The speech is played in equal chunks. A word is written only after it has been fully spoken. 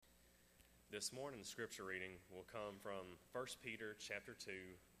This morning's scripture reading will come from 1 Peter chapter 2,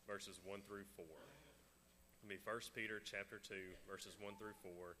 verses 1 through 4. It'll be 1 Peter chapter 2, verses 1 through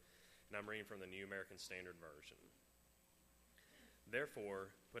 4, and I'm reading from the New American Standard Version.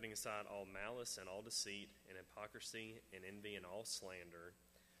 Therefore, putting aside all malice and all deceit and hypocrisy and envy and all slander,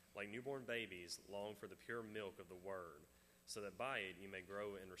 like newborn babies, long for the pure milk of the word, so that by it you may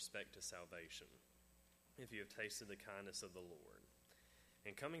grow in respect to salvation, if you have tasted the kindness of the Lord.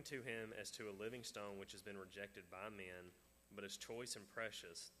 And coming to him as to a living stone which has been rejected by men, but is choice and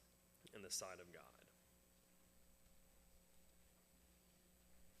precious in the sight of God.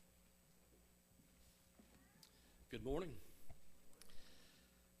 Good morning.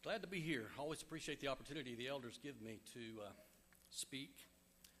 Glad to be here. Always appreciate the opportunity the elders give me to speak.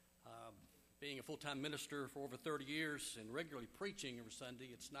 Being a full-time minister for over 30 years and regularly preaching every Sunday,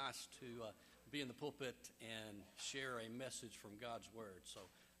 it's nice to be in the pulpit and share a message from God's Word. So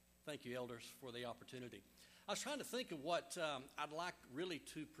thank you, elders, for the opportunity. I was trying to think of what I'd like really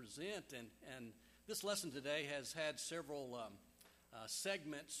to present, and this lesson today has had several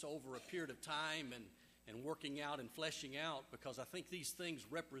segments over a period of time and working out and fleshing out, because I think these things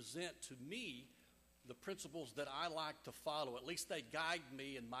represent to me the principles that I like to follow. At least they guide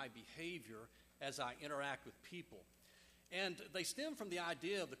me in my behavior as I interact with people. And they stem from the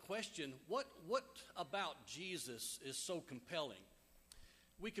idea of the question, what about Jesus is so compelling?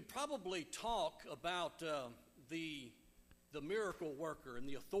 We could probably talk about the miracle worker and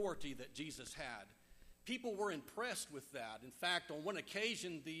the authority that Jesus had. People were impressed with that. In fact, on one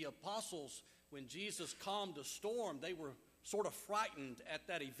occasion, the apostles, when Jesus calmed a storm, they were sort of frightened at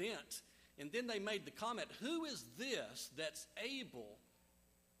that event. And then they made the comment, who is this that's able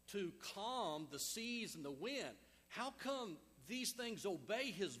to calm the seas and the wind? How come these things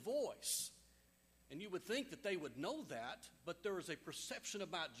obey his voice? And you would think that they would know that, but there is a perception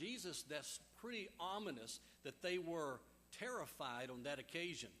about Jesus that's pretty ominous, that they were terrified on that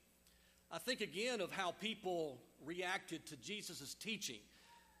occasion. I think again of how people reacted to Jesus' teaching.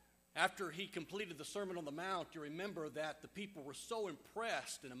 After he completed the Sermon on the Mount, you remember that the people were so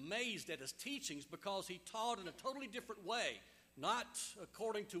impressed and amazed at his teachings because he taught in a totally different way, not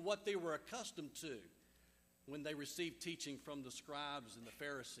according to what they were accustomed to when they received teaching from the scribes and the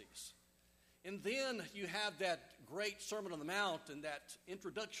Pharisees. And then you have that great Sermon on the Mount and that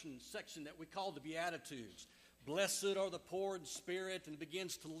introduction section that we call the Beatitudes. Blessed are the poor in spirit, and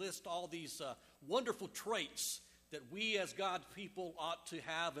begins to list all these wonderful traits that we as God's people ought to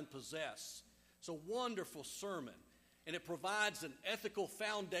have and possess. It's a wonderful sermon, and it provides an ethical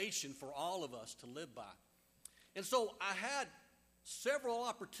foundation for all of us to live by. And so I had several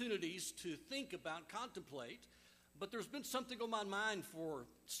opportunities to think about, contemplate, but there's been something on my mind for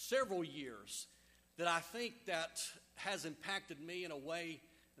several years that I think that has impacted me in a way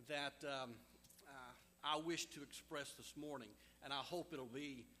that I wish to express this morning, and I hope it'll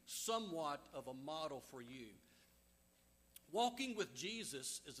be somewhat of a model for you. Walking with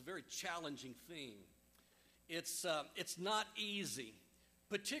Jesus is a very challenging thing. It's not easy,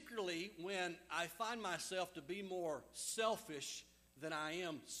 particularly when I find myself to be more selfish than I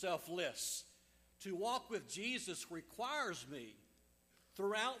am selfless. To walk with Jesus requires me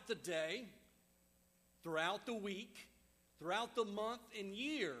throughout the day, throughout the week, throughout the month and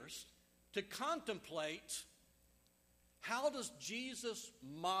years to contemplate, how does Jesus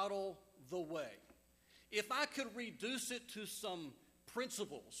model the way? If I could reduce it to some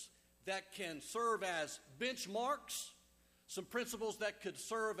principles that can serve as benchmarks, some principles that could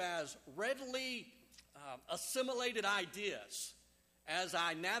serve as readily assimilated ideas as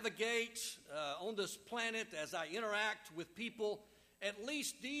I navigate on this planet, as I interact with people, at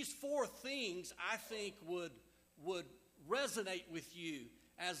least these four things I think would resonate with you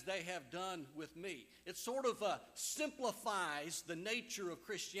as they have done with me. It sort of simplifies the nature of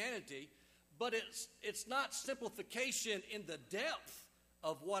Christianity, but it's not simplification in the depth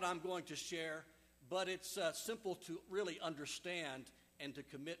of what I'm going to share, but it's simple to really understand and to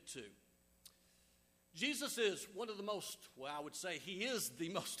commit to. Jesus is one of the most, well, I would say he is the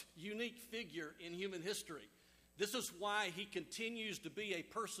most unique figure in human history. This is why he continues to be a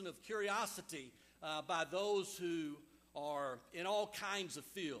person of curiosity by those who are in all kinds of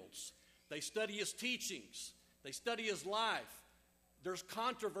fields. They study his teachings. They study his life. There's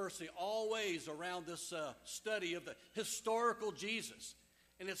controversy always around this study of the historical Jesus.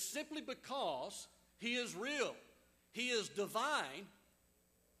 And it's simply because he is real. He is divine.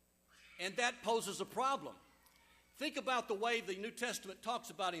 And that poses a problem. Think about the way the New Testament talks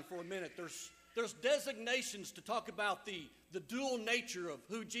about him for a minute. There's designations to talk about the dual nature of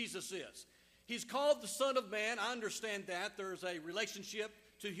who Jesus is. He's called the Son of Man. I understand that. There's a relationship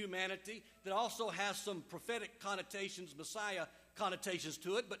to humanity that also has some prophetic connotations, Messiah connotations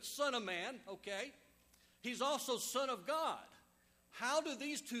to it, but Son of Man, okay? He's also Son of God. How do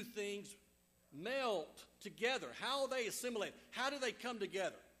these two things melt together? How are they assimilated? How do they come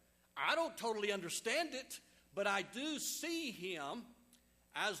together? I don't totally understand it, but I do see him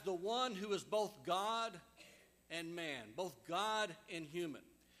as the one who is both God and man, both God and human.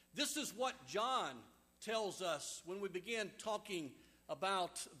 This is what John tells us when we begin talking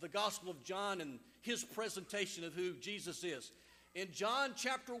about the Gospel of John and his presentation of who Jesus is. In John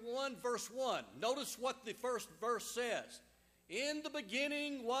chapter 1, verse 1, notice what the first verse says. In the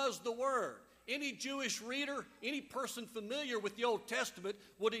beginning was the Word. Any Jewish reader, any person familiar with the Old Testament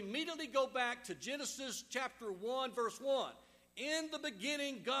would immediately go back to Genesis chapter 1, verse 1. In the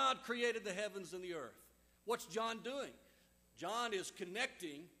beginning, God created the heavens and the earth. What's John doing? John is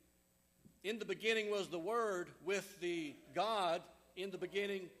connecting, in the beginning was the Word, with the God in the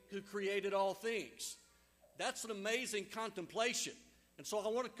beginning who created all things. That's an amazing contemplation. And so I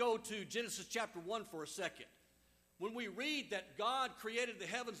want to go to Genesis chapter 1 for a second. When we read that God created the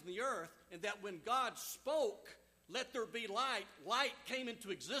heavens and the earth, and that when God spoke, let there be light, light came into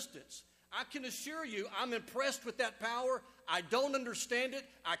existence. I can assure you, I'm impressed with that power. I don't understand it.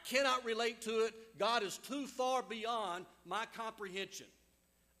 I cannot relate to it. God is too far beyond my comprehension.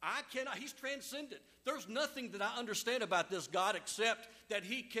 He's transcendent. There's nothing that I understand about this God except that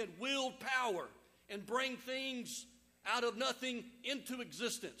he can wield power and bring things out of nothing into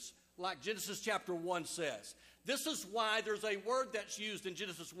existence, like Genesis chapter 1 says. This is why there's a word that's used in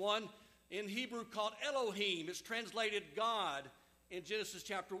Genesis 1 in Hebrew called Elohim. It's translated God in Genesis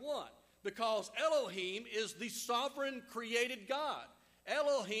chapter 1 because Elohim is the sovereign created God.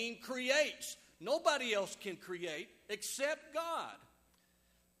 Elohim creates. Nobody else can create except God.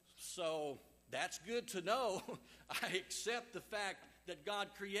 So that's good to know. I accept the fact that God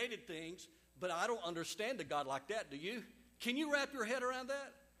created things, but I don't understand a God like that, do you? Can you wrap your head around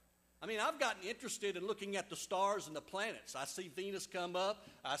that? I mean, I've gotten interested in looking at the stars and the planets. I see Venus come up.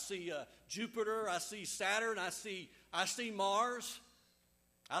 I see Jupiter. I see Saturn. I see Mars.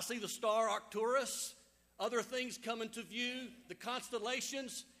 I see the star Arcturus. Other things come into view, the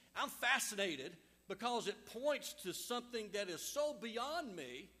constellations. I'm fascinated because it points to something that is so beyond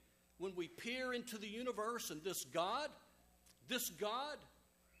me when we peer into the universe, and this God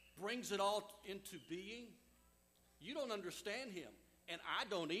brings it all into being. You don't understand him. And I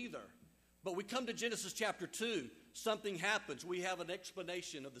don't either. But we come to Genesis chapter 2. Something happens. We have an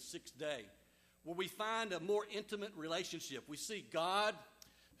explanation of the sixth day where we find a more intimate relationship. We see God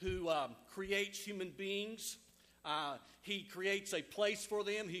who creates human beings. He creates a place for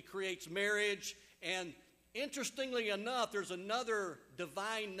them. He creates marriage. And interestingly enough, there's another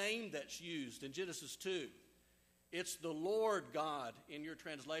divine name that's used in Genesis 2. It's the Lord God in your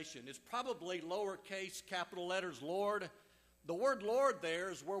translation. It's probably lowercase, capital letters, Lord. The word Lord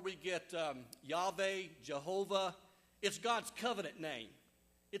there is where we get Yahweh, Jehovah. It's God's covenant name.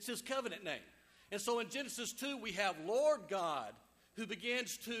 It's his covenant name. And so in Genesis 2, we have Lord God who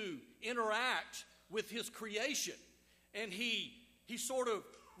begins to interact with his creation. And he sort of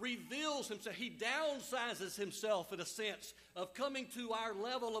reveals himself. He downsizes himself in a sense of coming to our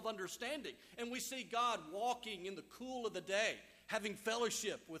level of understanding. And we see God walking in the cool of the day, having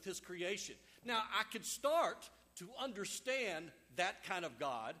fellowship with his creation. Now, I could start to understand that kind of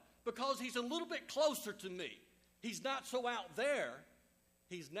God because he's a little bit closer to me. He's not so out there.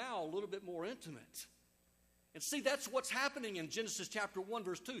 He's now a little bit more intimate. And see, that's what's happening in Genesis chapter 1,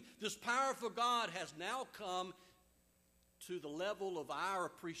 verse 2. This powerful God has now come to the level of our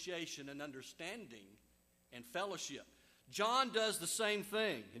appreciation and understanding and fellowship. John does the same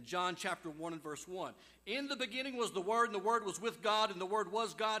thing in John chapter 1 and verse 1. In the beginning was the Word, and the Word was with God, and the Word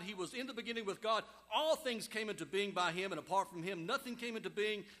was God. He was in the beginning with God. All things came into being by him, and apart from him, nothing came into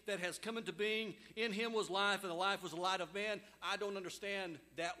being that has come into being. In him was life, and the life was the light of man. I don't understand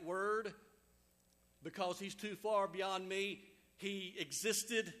that word because he's too far beyond me. He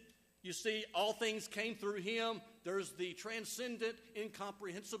existed. You see, all things came through him. There's the transcendent,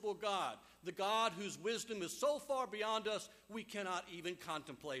 incomprehensible God, the God whose wisdom is so far beyond us, we cannot even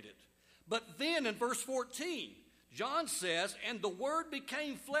contemplate it. But then in verse 14, John says, and the Word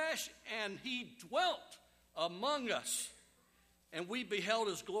became flesh, and he dwelt among us. And we beheld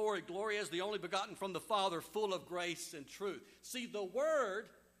his glory, glory as the only begotten from the Father, full of grace and truth. See, the Word,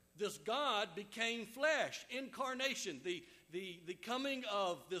 this God, became flesh, incarnation, the coming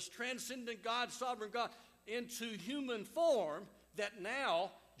of this transcendent God, sovereign God, into human form, that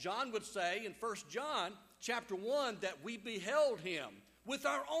now John would say in 1 John chapter 1 that we beheld him with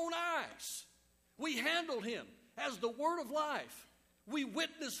our own eyes. We handled him as the Word of life. We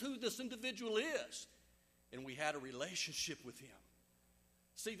witness who this individual is, and we had a relationship with him.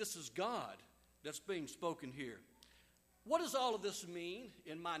 See, this is God that's being spoken here. What does all of this mean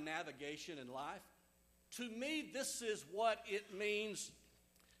in my navigation in life? To me, this is what it means,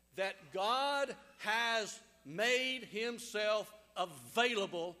 that God has made himself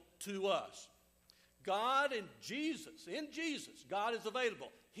available to us. God in Jesus, God is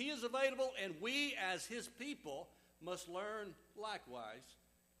available. He is available, and we as his people must learn likewise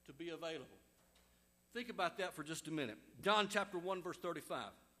to be available. Think about that for just a minute. John chapter 1, verse 35.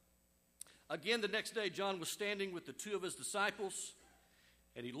 Again, the next day, John was standing with the two of his disciples,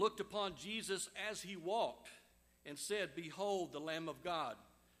 and he looked upon Jesus as he walked and said, "Behold, the Lamb of God."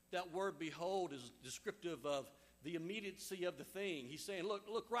 That word "behold" is descriptive of the immediacy of the thing. He's saying,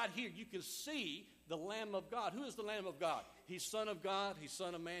 look right here. You can see the Lamb of God. Who is the Lamb of God? He's Son of God. He's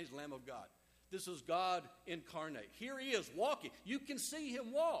Son of Man. He's Lamb of God. This is God incarnate. Here he is walking. You can see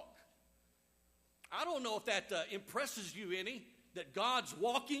him walk. I don't know if that impresses you any, that God's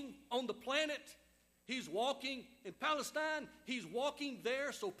walking on the planet. He's walking in Palestine. He's walking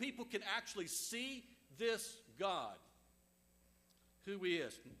there so people can actually see this God, who he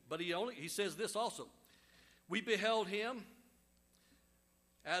is. But he says this also. We beheld him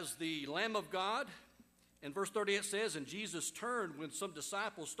as the Lamb of God. And verse 38 says, and Jesus turned when some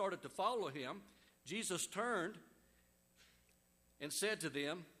disciples started to follow him. Jesus turned and said to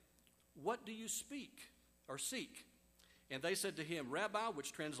them, "What do you speak or seek?" And they said to him, "Rabbi,"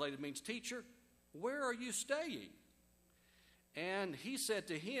 which translated means teacher, "where are you staying?" And he said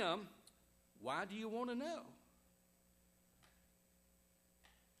to him, "Why do you want to know?"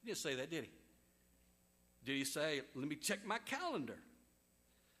 He didn't say that, did he? Did he say, "Let me check my calendar"?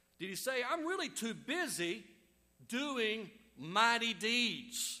 Did he say, "I'm really too busy doing mighty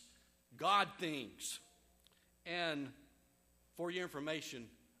deeds, God things"? And for your information,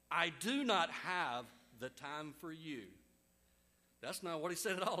 I do not have the time for you. That's not what he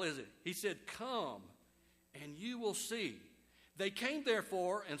said at all, is it? He said, "Come, and you will see." They came,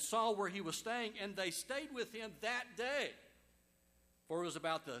 therefore, and saw where he was staying, and they stayed with him that day. For it was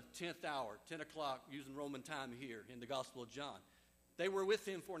about the 10th hour, 10 o'clock, using Roman time here in the Gospel of John. They were with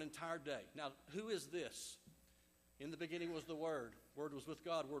him for an entire day. Now, who is this? In the beginning was the Word. Word was with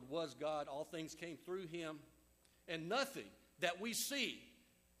God. Word was God. All things came through him. And nothing that we see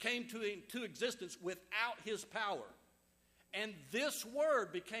came to existence without his power. And this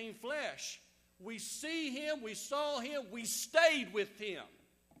Word became flesh. We see him. We saw him. We stayed with him.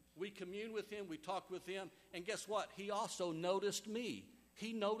 We communed with him. We talked with him. And guess what? He also noticed me.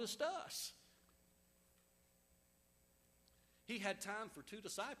 He noticed us. He had time for two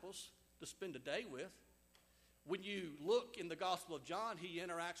disciples to spend a day with. When you look in the Gospel of John, he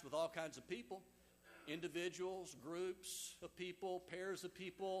interacts with all kinds of people. Individuals, groups of people, pairs of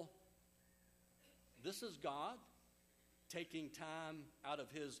people. This is God taking time out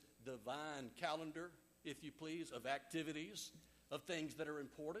of his divine calendar, if you please, of activities, of things that are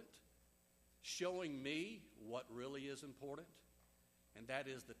important, showing me what really is important, and that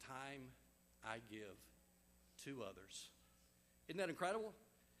is the time I give to others. Isn't that incredible?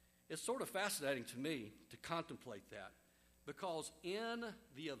 It's sort of fascinating to me to contemplate that, because in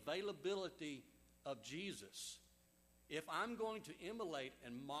the availability of Jesus, if I'm going to emulate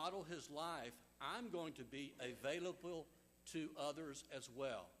and model his life, I'm going to be available to others as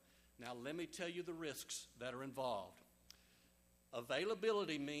well. Now, let me tell you the risks that are involved.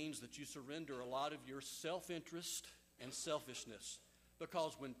 Availability means that you surrender a lot of your self-interest and selfishness,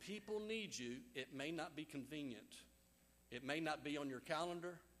 because when people need you, it may not be convenient. It may not be on your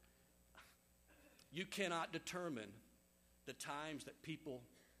calendar. You cannot determine the times that people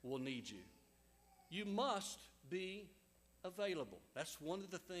will need you. You must be available. That's one of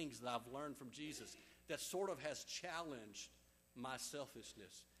the things that I've learned from Jesus that sort of has challenged my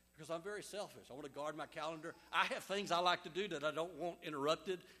selfishness. Because I'm very selfish. I want to guard my calendar. I have things I like to do that I don't want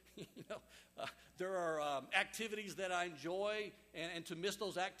interrupted. There are activities that I enjoy, and to miss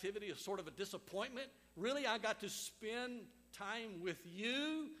those activities is sort of a disappointment. Really, I got to spend time with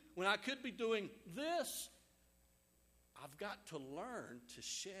you when I could be doing this. I've got to learn to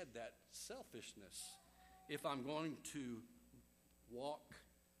shed that selfishness if I'm going to walk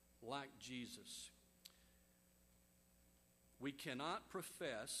like Jesus. We cannot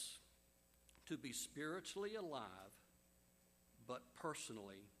profess to be spiritually alive, but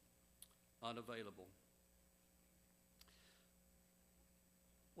personally unavailable.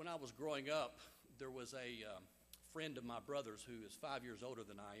 When I was growing up, there was a friend of my brother's who is 5 years older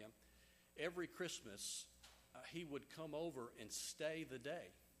than I am. Every Christmas, he would come over and stay the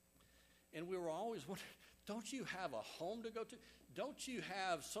day. And we were always wondering, don't you have a home to go to? don't you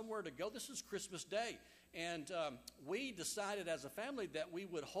have somewhere to go? This is Christmas Day. And we decided as a family that we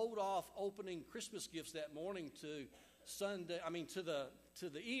would hold off opening Christmas gifts that morning to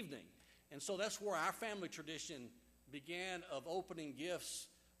the evening. And so that's where our family tradition began of opening gifts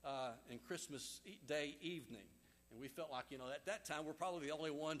in Christmas Day evening. And we felt like, at that time, we're probably the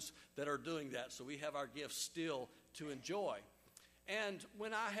only ones that are doing that. So we have our gifts still to enjoy. And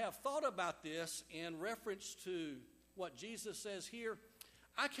when I have thought about this in reference to what Jesus says here,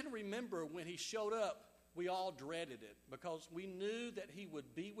 I can remember when he showed up, we all dreaded it because we knew that he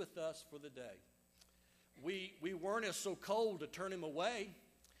would be with us for the day. We weren't as so cold to turn him away.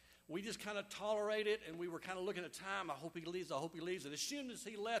 We just kind of tolerated, and we were kind of looking at time. I hope he leaves. And as soon as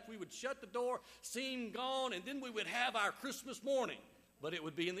he left, we would shut the door, see him gone, and then we would have our Christmas morning. But it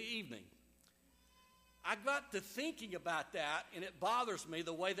would be in the evening. I got to thinking about that, and it bothers me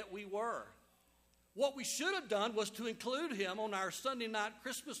the way that we were. What we should have done was to include him on our Sunday night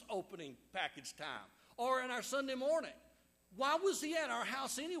Christmas opening package time or in our Sunday morning. Why was he at our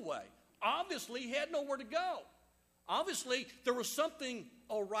house anyway? Obviously, he had nowhere to go. Obviously, there was something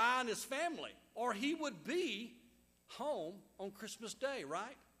awry in his family, or he would be home on Christmas Day,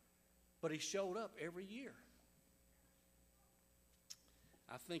 right? But he showed up every year.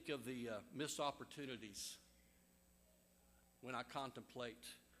 I think of the missed opportunities when I contemplate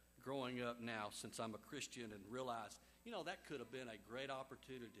growing up now since I'm a Christian and realize, that could have been a great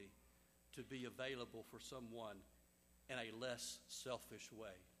opportunity to be available for someone in a less selfish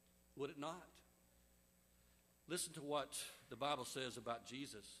way. Would it not? Listen to what the Bible says about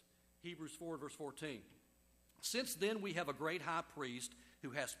Jesus. Hebrews 4, verse 14. Since then we have a great high priest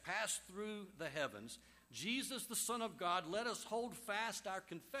who has passed through the heavens, Jesus, the Son of God. Let us hold fast our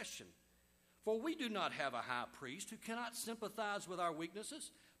confession. For we do not have a high priest who cannot sympathize with our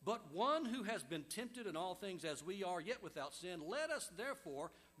weaknesses, but one who has been tempted in all things as we are, yet without sin. Let us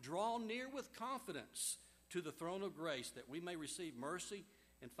therefore draw near with confidence to the throne of grace, that we may receive mercy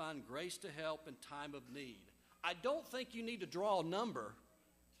and find grace to help in time of need. I don't think you need to draw a number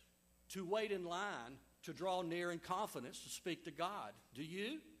to wait in line to draw near in confidence to speak to God. Do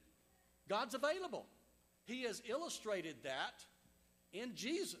you? God's available. He has illustrated that in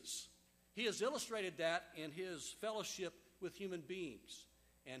Jesus. He has illustrated that in his fellowship with human beings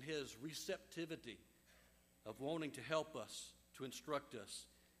and his receptivity of wanting to help us, to instruct us,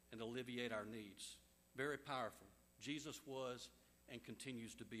 and alleviate our needs. Very powerful. Jesus was and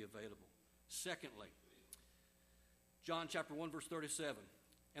continues to be available. Secondly, John chapter 1, verse 37.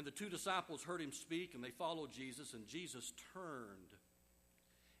 And the two disciples heard him speak, and they followed Jesus, and Jesus turned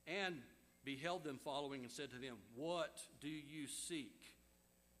and beheld them following and said to them, "What do you seek?"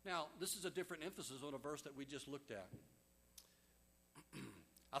 Now, this is a different emphasis on a verse that we just looked at.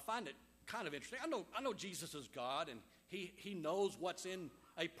 I find it kind of interesting. I know Jesus is God, and he knows what's in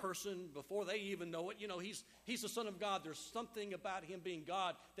a person before they even know it. He's the Son of God. There's something about him being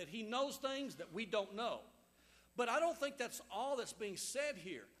God that he knows things that we don't know. But I don't think that's all that's being said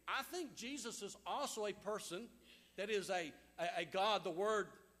here. I think Jesus is also a person that is a God, the Word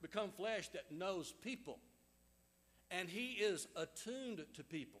become flesh, that knows people. And he is attuned to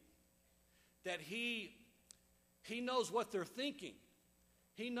people. That he knows what they're thinking.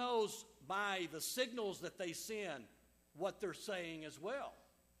 He knows by the signals that they send what they're saying as well.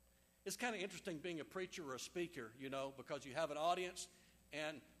 It's kind of interesting being a preacher or a speaker, because you have an audience,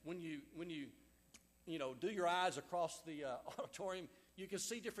 and when you do your eyes across the auditorium, you can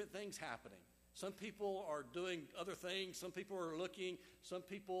see different things happening. Some people are doing other things. Some people are looking. Some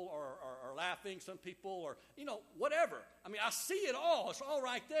people are laughing. Some people are, whatever. I mean, I see it all. It's all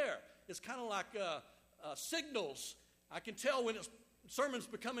right there. It's kind of like signals. I can tell when sermon's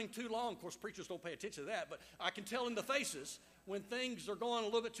becoming too long. Of course, preachers don't pay attention to that, but I can tell in the faces when things are going a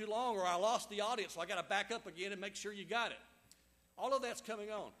little bit too long, or I lost the audience, so I got to back up again and make sure you got it. All of that's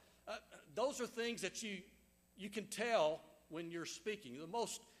coming on. Those are things that you can tell when you're speaking. The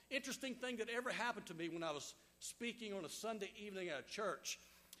most interesting thing that ever happened to me when I was speaking on a Sunday evening at a church,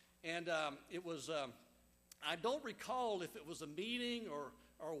 and it was, I don't recall if it was a meeting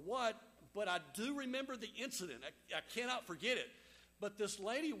or what, but I do remember the incident. I cannot forget it. But this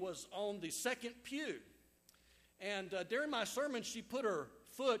lady was on the second pew, and during my sermon, she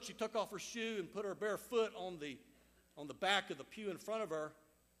took off her shoe and put her bare foot on the back of the pew in front of her,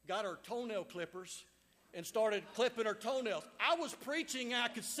 got her toenail clippers, and started clipping her toenails. I was preaching, and I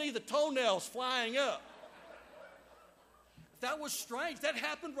could see the toenails flying up. That was strange. That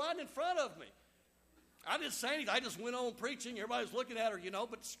happened right in front of me. I didn't say anything. I just went on preaching. Everybody was looking at her,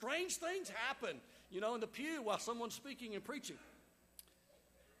 but strange things happen, in the pew while someone's speaking and preaching.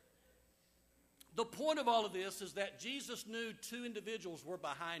 The point of all of this is that Jesus knew two individuals were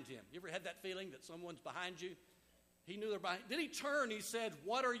behind him. You ever had that feeling that someone's behind you? He knew they're behind. Then he turned, he said,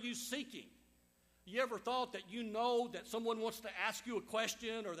 "What are you seeking?" You ever thought that you know that someone wants to ask you a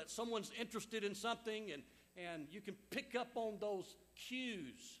question or that someone's interested in something, and you can pick up on those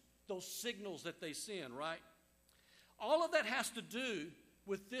cues, those signals that they send, right? All of that has to do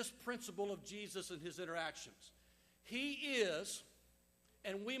with this principle of Jesus and his interactions. He is,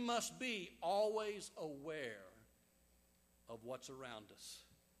 and we must be, always aware of what's around us.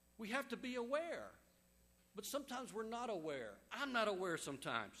 We have to be aware, but sometimes we're not aware. I'm not aware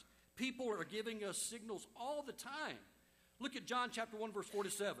sometimes. People are giving us signals all the time. Look at John chapter 1, verse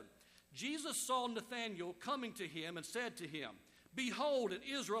 47. Jesus saw Nathanael coming to him and said to him, "Behold, an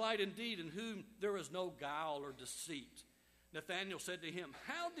Israelite indeed, in whom there is no guile or deceit." Nathanael said to him,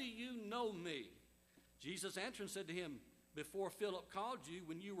 "How do you know me?" Jesus answered and said to him, "Before Philip called you,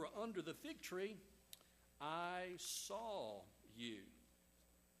 when you were under the fig tree, I saw you."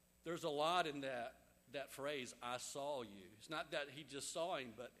 There's a lot in that phrase, "I saw you." It's not that he just saw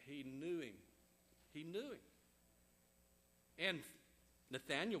him, but he knew him. He knew him. And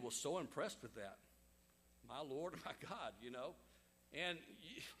Nathanael was so impressed with that. My Lord, my God, you know. And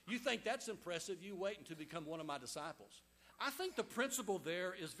you think that's impressive, you wait until you become one of my disciples. I think the principle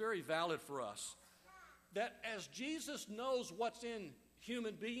there is very valid for us. That as Jesus knows what's in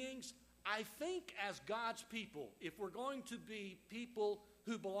human beings, I think as God's people, if we're going to be people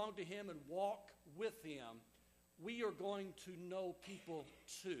who belong to him and walk with him, we are going to know people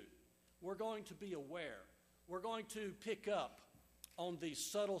too. We're going to be aware. We're going to pick up on these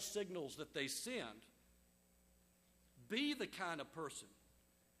subtle signals that they send. Be the kind of person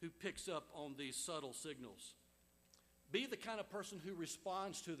who picks up on these subtle signals. Be the kind of person who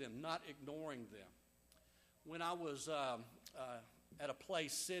responds to them, not ignoring them. When I was at a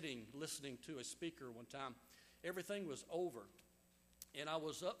place sitting, listening to a speaker one time, everything was over. And I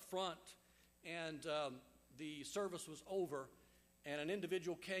was up front, and the service was over, and an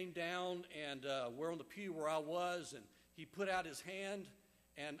individual came down, and we're on the pew where I was, and he put out his hand,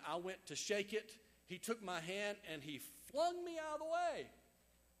 and I went to shake it. He took my hand, and he flung me out of the way.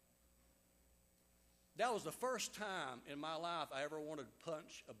 That was the first time in my life I ever wanted to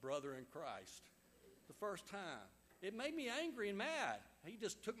punch a brother in Christ. The first time. It made me angry and mad. He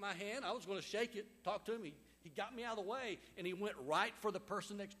just took my hand. I was going to shake it, talk to him. He got me out of the way, and he went right for the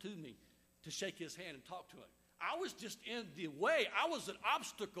person next to me to shake his hand and talk to him. I was just in the way. I was an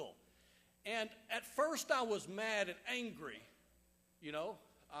obstacle. And at first I was mad and angry, you know.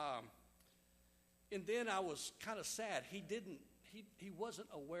 And then I was kind of sad. He wasn't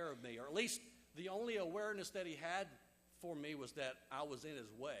aware of me, or at least the only awareness that he had for me was that I was in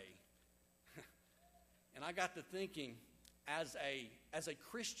his way. And I got to thinking, as a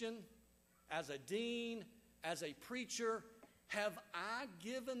Christian, as a dean, as a preacher, have I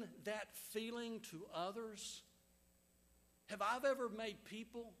given that feeling to others? Have I ever made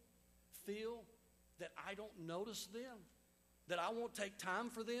people feel that I don't notice them? That I won't take time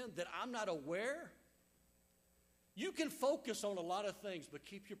for them? That I'm not aware? You can focus on a lot of things, but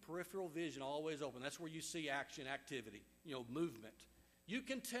keep your peripheral vision always open. That's where you see action, activity, movement. You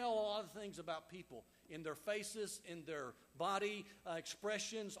can tell a lot of things about people in their faces, in their body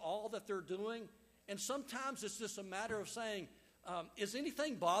expressions, all that they're doing. And sometimes it's just a matter of saying, is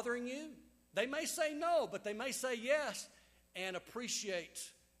anything bothering you? They may say no, but they may say yes, and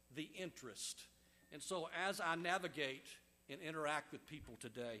appreciate the interest. And so as I navigate and interact with people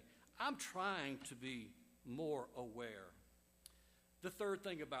today, I'm trying to be more aware. The third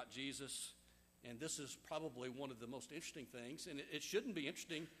thing about Jesus, and this is probably one of the most interesting things, and it shouldn't be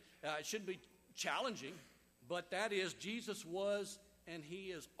interesting, it shouldn't be challenging, but that is Jesus was and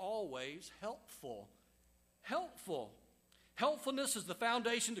he is always helpful. Helpful. Helpfulness is the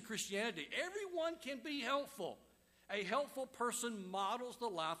foundation to Christianity. Everyone can be helpful. A helpful person models the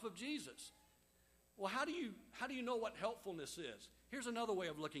life of Jesus. Well, how do you know what helpfulness is? Here's another way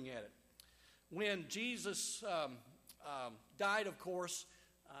of looking at it. When Jesus died, of course,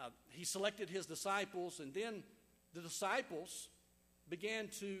 he selected his disciples, and then the disciples began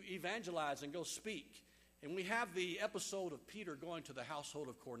to evangelize and go speak. And we have the episode of Peter going to the household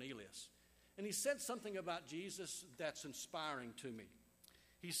of Cornelius. And he said something about Jesus that's inspiring to me.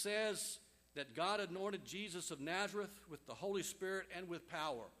 He says that God anointed Jesus of Nazareth with the Holy Spirit and with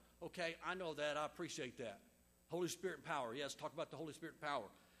power. Okay, I know that. I appreciate that. Holy Spirit and power. Yes, talk about the Holy Spirit and power.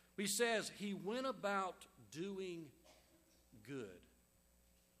 He says he went about doing good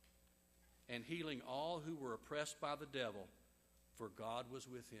and healing all who were oppressed by the devil, for God was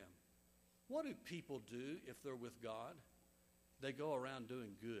with him. What do people do if they're with God? They go around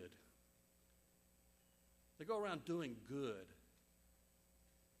doing good. They go around doing good.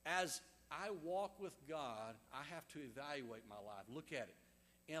 As I walk with God, I have to evaluate my life. Look at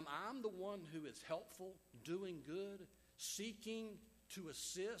it. Am I the one who is helpful, doing good, seeking to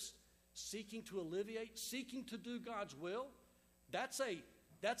assist, seeking to alleviate, seeking to do God's will? That's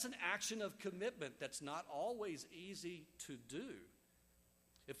an action of commitment that's not always easy to do.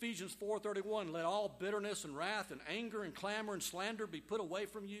 Ephesians 4:31, let all bitterness and wrath and anger and clamor and slander be put away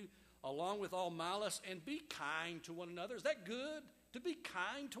from you, along with all malice, and be kind to one another. Is that good, to be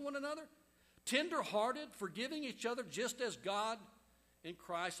kind to one another? Tender-hearted, forgiving each other, just as God in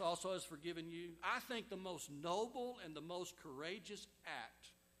Christ also has forgiven you. I think the most noble and the most courageous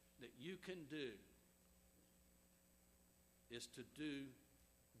act that you can do is to do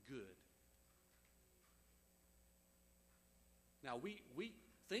good. Now, we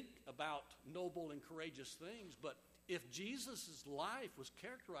think about noble and courageous things, but if Jesus' life was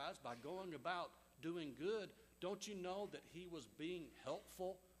characterized by going about doing good, don't you know that he was being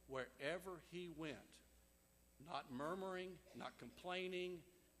helpful wherever he went? Not murmuring, not complaining,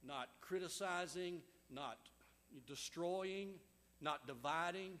 not criticizing, not destroying, not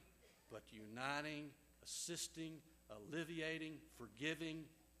dividing, but uniting, assisting, alleviating, forgiving,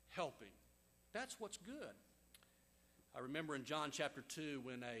 helping. That's what's good. I remember in John chapter 2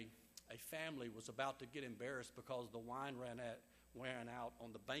 when a family was about to get embarrassed because the wine ran out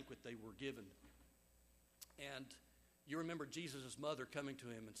on the banquet they were given. And you remember Jesus' mother coming to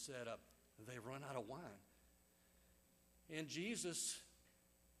him and said, they've run out of wine. And Jesus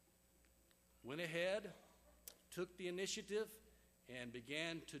went ahead, took the initiative, and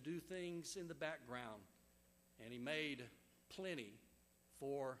began to do things in the background. And he made plenty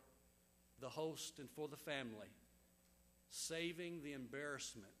for the host and for the family, saving the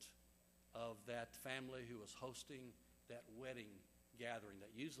embarrassment of that family who was hosting that wedding gathering that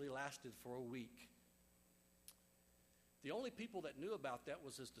usually lasted for a week. The only people that knew about that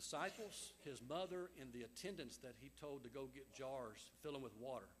was his disciples, his mother, and the attendants that he told to go get jars, fill them with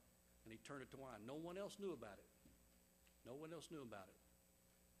water, and he turned it to wine. No one else knew about it. No one else knew about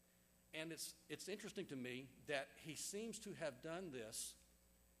it. And it's interesting to me that he seems to have done this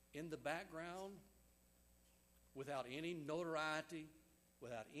in the background without any notoriety,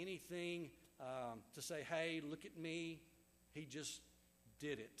 without anything to say, hey, look at me. He just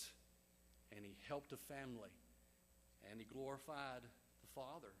did it. And he helped a family. And he glorified the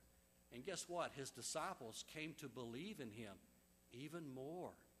Father. And guess what? His disciples came to believe in him even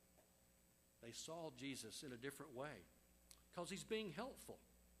more. They saw Jesus in a different way because he's being helpful.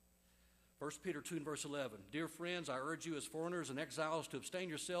 1 Peter 2 and verse 11, dear friends, I urge you as foreigners and exiles to abstain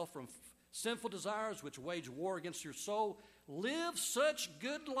yourself from sinful desires which wage war against your soul. Live such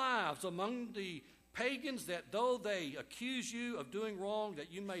good lives among the pagans that though they accuse you of doing wrong, that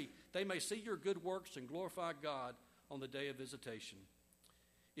they may see your good works and glorify God on the day of visitation.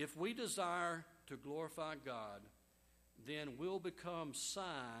 If we desire to glorify God, then we'll become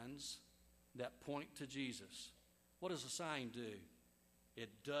signs that point to Jesus. What does a sign do?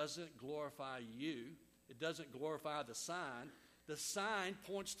 It doesn't glorify you. It doesn't glorify the sign. The sign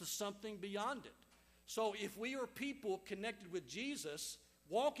points to something beyond it. So if we are people connected with Jesus,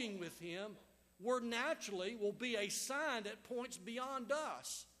 walking with him, we're naturally will be a sign that points beyond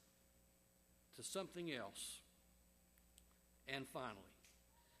us to something else. And finally,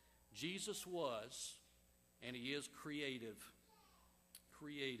 Jesus was, and he is creative.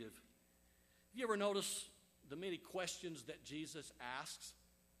 Creative. Have you ever noticed the many questions that Jesus asks?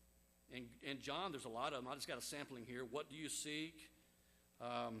 And John, there's a lot of them. I just got a sampling here. What do you seek?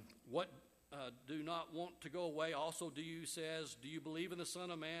 What do not want to go away? Also, do you believe in the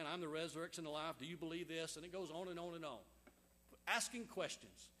Son of Man? I'm the resurrection and the life. Do you believe this? And it goes on and on and on. Asking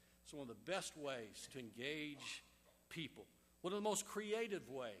questions is one of the best ways to engage people. One of the most creative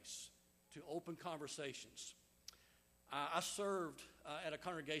ways to open conversations. I served at a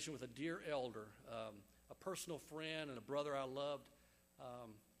congregation with a dear elder, a personal friend and a brother I loved.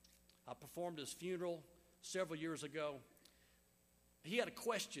 I performed his funeral several years ago. He had a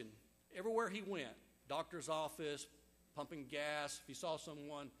question everywhere he went, doctor's office, pumping gas. If he saw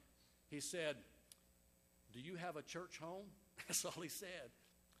someone, he said, do you have a church home? That's all he said.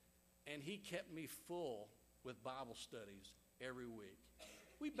 And he kept me full with Bible studies every week.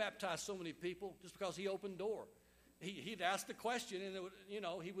 We baptized so many people just because he opened door. He'd ask the question,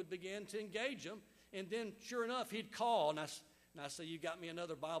 and he would begin to engage them. And then, sure enough, he'd call, and I said, you got me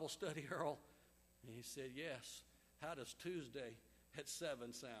another Bible study, Earl? And he said, yes. How does Tuesday at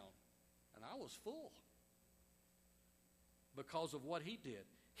 7 sound? And I was full because of what he did.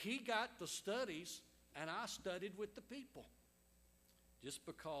 He got the studies, and I studied with the people just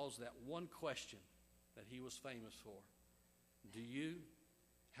because that one question that he was famous for. Do you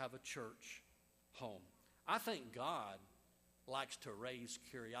have a church home? I think God likes to raise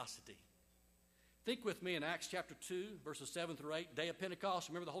curiosity. Think with me in Acts chapter 2, verses 7 through 8, day of Pentecost.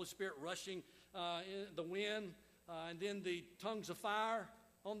 Remember the Holy Spirit rushing in the wind, and then the tongues of fire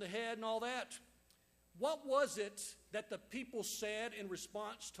on the head and all that. What was it that the people said in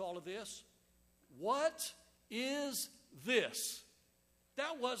response to all of this? What is this?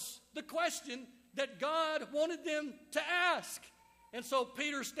 That was the question that God wanted them to ask. And so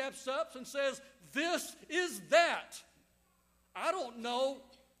Peter steps up and says, this is that. I don't know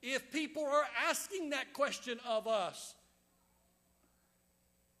if people are asking that question of us.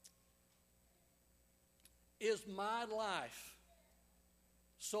 Is my life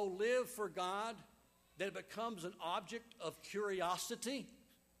so lived for God that it becomes an object of curiosity?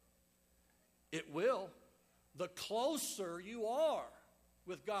 It will. The closer you are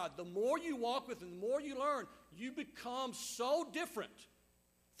with God, the more you walk with Him, the more you learn, you become so different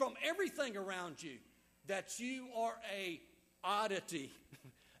from everything around you that you are a oddity.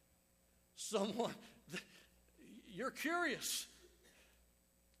 Someone, you're curious.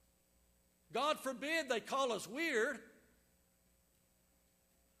 God forbid they call us weird.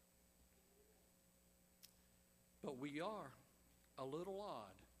 But we are a little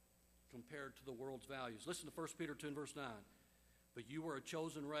odd compared to the world's values. Listen to 1 Peter 2 and verse 9. But you are a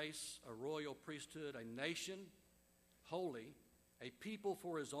chosen race, a royal priesthood, a nation, holy, a people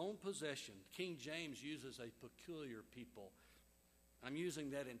for His own possession. King James uses a peculiar people. I'm using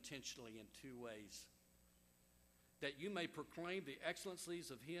that intentionally in two ways. That you may proclaim the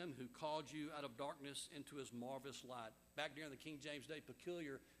excellencies of Him who called you out of darkness into His marvelous light. Back during the King James day,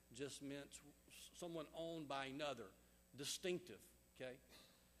 peculiar just meant someone owned by another, distinctive, okay?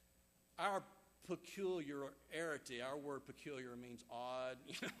 Our peculiarity, our word peculiar means odd,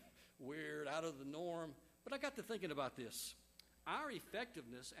 weird, out of the norm. But I got to thinking about this. Our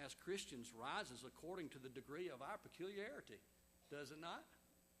effectiveness as Christians rises according to the degree of our peculiarity, does it not?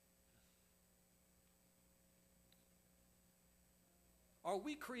 Are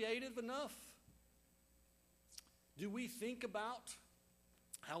we creative enough? Do we think about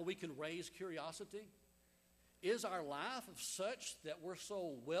how we can raise curiosity? Is our life such that we're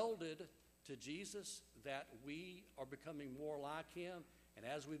so welded to Jesus that we are becoming more like Him? And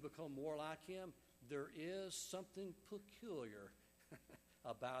as we become more like Him, there is something peculiar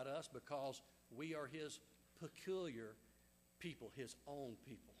about us because we are His peculiar people, His own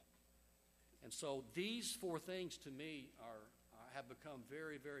people. And so these four things to me have become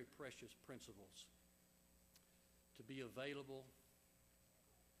very, very precious principles. To be available,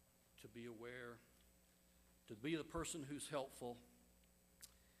 to be aware, to be the person who's helpful,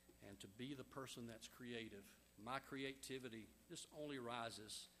 and to be the person that's creative. My creativity just only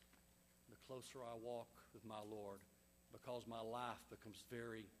rises the closer I walk with my Lord, because my life becomes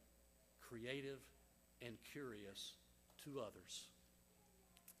very creative and curious to others.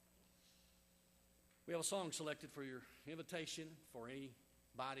 We have a song selected for your invitation for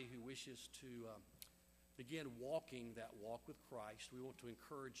anybody who wishes to begin walking that walk with Christ. We want to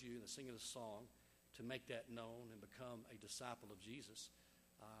encourage you in the singing of the song to make that known and become a disciple of Jesus.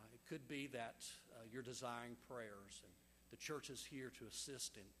 It could be that you're desiring prayers, and the church is here to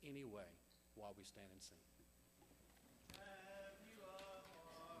assist in any way while we stand and sing.